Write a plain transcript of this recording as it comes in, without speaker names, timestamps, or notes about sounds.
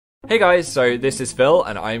Hey guys, so this is Phil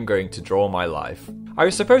and I'm going to draw my life. I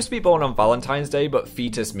was supposed to be born on Valentine's Day, but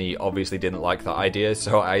fetus me obviously didn't like that idea,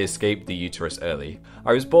 so I escaped the uterus early.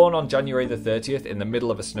 I was born on January the 30th in the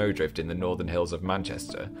middle of a snowdrift in the northern hills of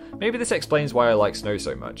Manchester. Maybe this explains why I like snow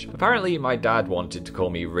so much. Apparently my dad wanted to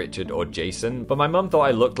call me Richard or Jason, but my mum thought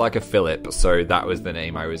I looked like a Philip, so that was the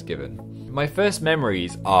name I was given. My first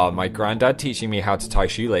memories are my granddad teaching me how to tie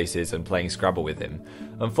shoelaces and playing Scrabble with him.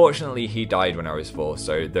 Unfortunately, he died when I was 4,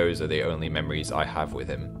 so those are the only memories I have with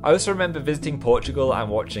him. I also remember visiting Portugal and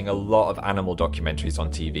watching a lot of animal documentaries on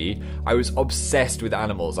TV. I was obsessed with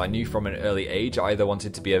animals. I knew from an early age I either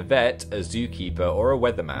wanted to be a vet, a zookeeper, or a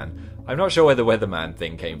weatherman. I'm not sure where the weatherman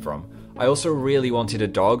thing came from. I also really wanted a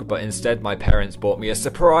dog, but instead my parents bought me a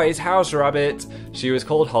surprise house rabbit. She was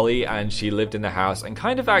called Holly and she lived in the house and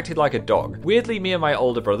kind of acted like a dog. Weirdly, me and my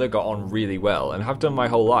older brother got on really well and have done my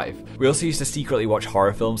whole life. We also used to secretly watch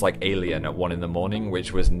horror films like Alien at 1 in the morning,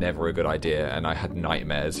 which was never a good idea, and I had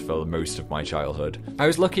nightmares for most of my childhood. I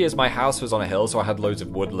was lucky as my house was on a hill, so I had loads of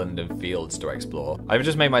woodland and fields to explore. I've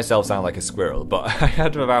just made myself sound like a squirrel, but I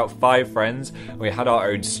had about 5 friends. We had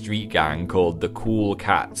our own street gang called the Cool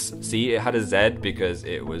Cats. See, it had a Z because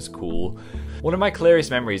it was cool. One of my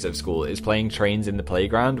clearest memories of school is playing trains in the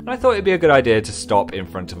playground, and I thought it'd be a good idea to stop in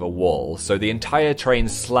front of a wall, so the entire train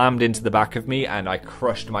slammed into the back of me and I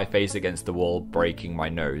crushed my face against the wall, breaking my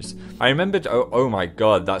nose. I remembered, oh my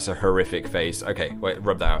god, that's a horrific face. Okay, wait,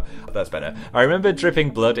 rub that out. That's better. I remember dripping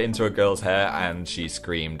blood into a girl's hair and she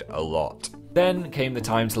screamed a lot. Then came the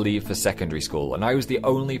time to leave for secondary school, and I was the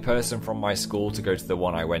only person from my school to go to the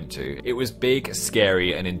one I went to. It was big,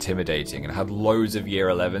 scary, and intimidating, and had loads of year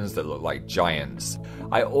 11s that looked like giants.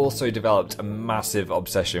 I also developed a massive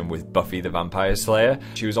obsession with Buffy the Vampire Slayer.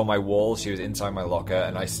 She was on my wall, she was inside my locker,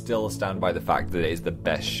 and I still stand by the fact that it is the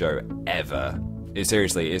best show ever. It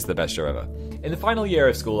seriously is the best show ever. In the final year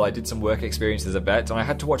of school, I did some work experience as a vet, and I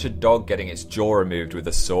had to watch a dog getting its jaw removed with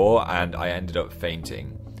a saw, and I ended up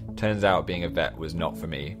fainting. Turns out being a vet was not for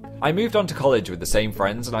me. I moved on to college with the same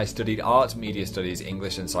friends and I studied art, media studies,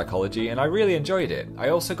 English and psychology, and I really enjoyed it. I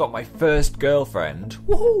also got my first girlfriend,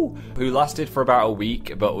 woohoo, who lasted for about a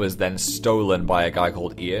week but was then stolen by a guy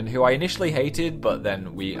called Ian, who I initially hated, but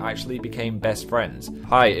then we actually became best friends.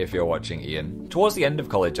 Hi if you're watching, Ian. Towards the end of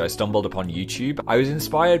college I stumbled upon YouTube. I was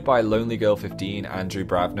inspired by Lonely Girl 15, Andrew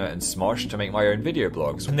Bravner and Smosh to make my own video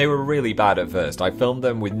blogs, and they were really bad at first. I filmed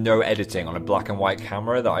them with no editing on a black and white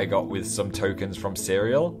camera that I got with some tokens from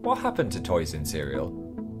cereal. What happened to toys in cereal?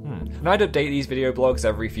 And I'd update these video blogs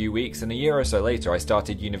every few weeks, and a year or so later I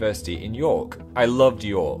started university in York. I loved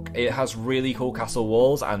York. It has really cool castle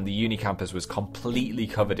walls and the uni campus was completely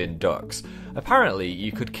covered in ducks. Apparently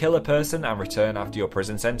you could kill a person and return after your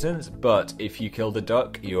prison sentence, but if you killed a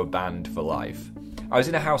duck you were banned for life. I was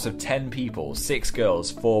in a house of 10 people, 6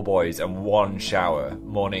 girls, 4 boys, and 1 shower.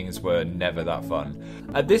 Mornings were never that fun.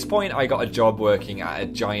 At this point, I got a job working at a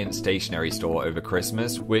giant stationery store over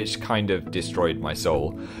Christmas, which kind of destroyed my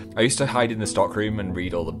soul. I used to hide in the stockroom and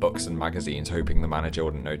read all the books and magazines, hoping the manager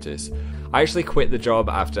wouldn't notice. I actually quit the job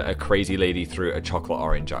after a crazy lady threw a chocolate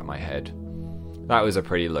orange at my head. That was a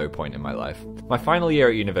pretty low point in my life. My final year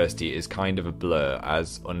at university is kind of a blur,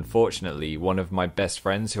 as unfortunately one of my best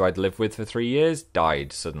friends who I'd lived with for 3 years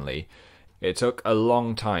died suddenly. It took a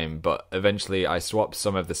long time, but eventually I swapped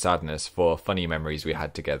some of the sadness for funny memories we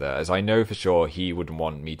had together, as I know for sure he wouldn't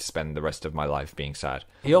want me to spend the rest of my life being sad.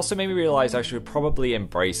 He also made me realise I should probably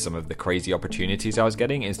embrace some of the crazy opportunities I was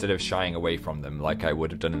getting instead of shying away from them like I would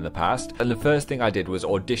have done in the past. And the first thing I did was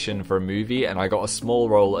audition for a movie, and I got a small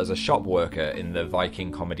role as a shop worker in the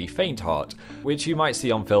Viking comedy Faint Heart, which you might see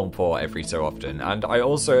on film for every so often, and I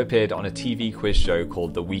also appeared on a TV quiz show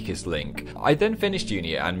called The Weakest Link. I then finished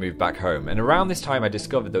uni and moved back home, and around this time I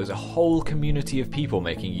discovered there was a whole community of people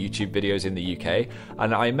making YouTube videos in the UK,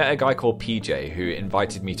 and I met a guy called PJ who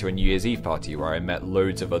invited me to a New Year's Eve party where I met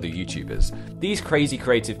loads of other YouTubers. These crazy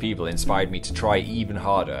creative people inspired me to try even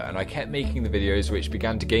harder, and I kept making the videos, which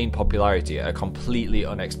began to gain popularity at a completely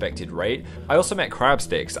unexpected rate. I also met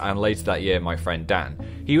Crabsticks, and later that year my friend Dan.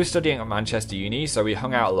 He was studying at Manchester Uni, so we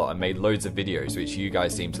hung out a lot and made loads of videos, which you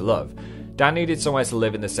guys seem to love. Dan needed somewhere to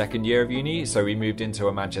live in the second year of uni, so we moved into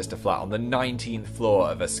a Manchester flat on the 19th floor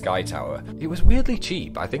of a sky tower. It was weirdly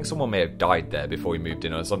cheap. I think someone may have died there before we moved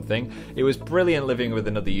in or something. It was brilliant living with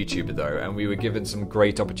another YouTuber though, and we were given some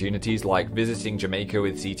great opportunities like visiting Jamaica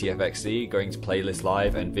with CTFXC, going to Playlist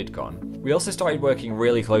Live and VidCon. We also started working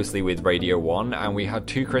really closely with Radio 1, and we had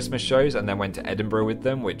 2 Christmas shows and then went to Edinburgh with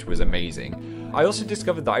them, which was amazing. I also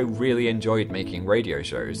discovered that I really enjoyed making radio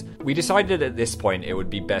shows. We decided at this point it would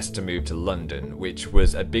be best to move to London, which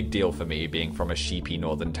was a big deal for me being from a sheepy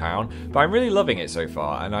northern town, but I'm really loving it so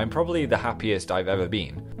far, and I'm probably the happiest I've ever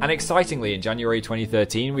been. And excitingly, in January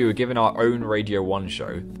 2013, we were given our own Radio 1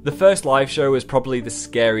 show. The first live show was probably the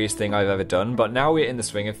scariest thing I've ever done, but now we're in the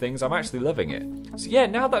swing of things, I'm actually loving it. So yeah,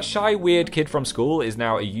 now that shy, weird kid from school is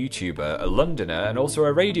now a YouTuber, a Londoner, and also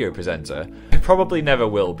a radio presenter. I probably never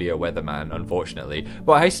will be a weatherman, unfortunately,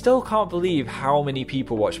 but I still can't believe how many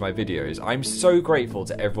people watch my videos. I'm so grateful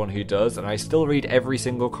to everyone who does, and I still read every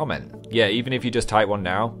single comment. Yeah, even if you just type one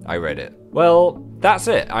now, I read it. Well, that's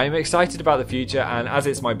it. I'm excited about the future, and as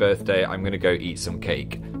it's my birthday, I'm gonna go eat some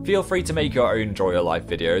cake. Feel free to make your own Draw Your Life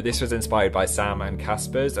video. This was inspired by Sam and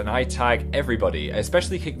Casper's, and I tag everybody,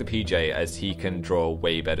 especially Kick the PJ, as he can draw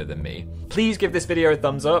way better than me. Please give this video a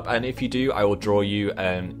thumbs up, and if you do, I will draw you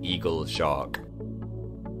an eagle shark.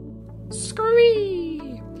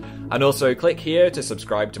 Scree! And also click here to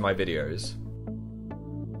subscribe to my videos.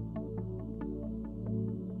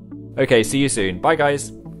 Okay, see you soon. Bye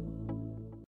guys.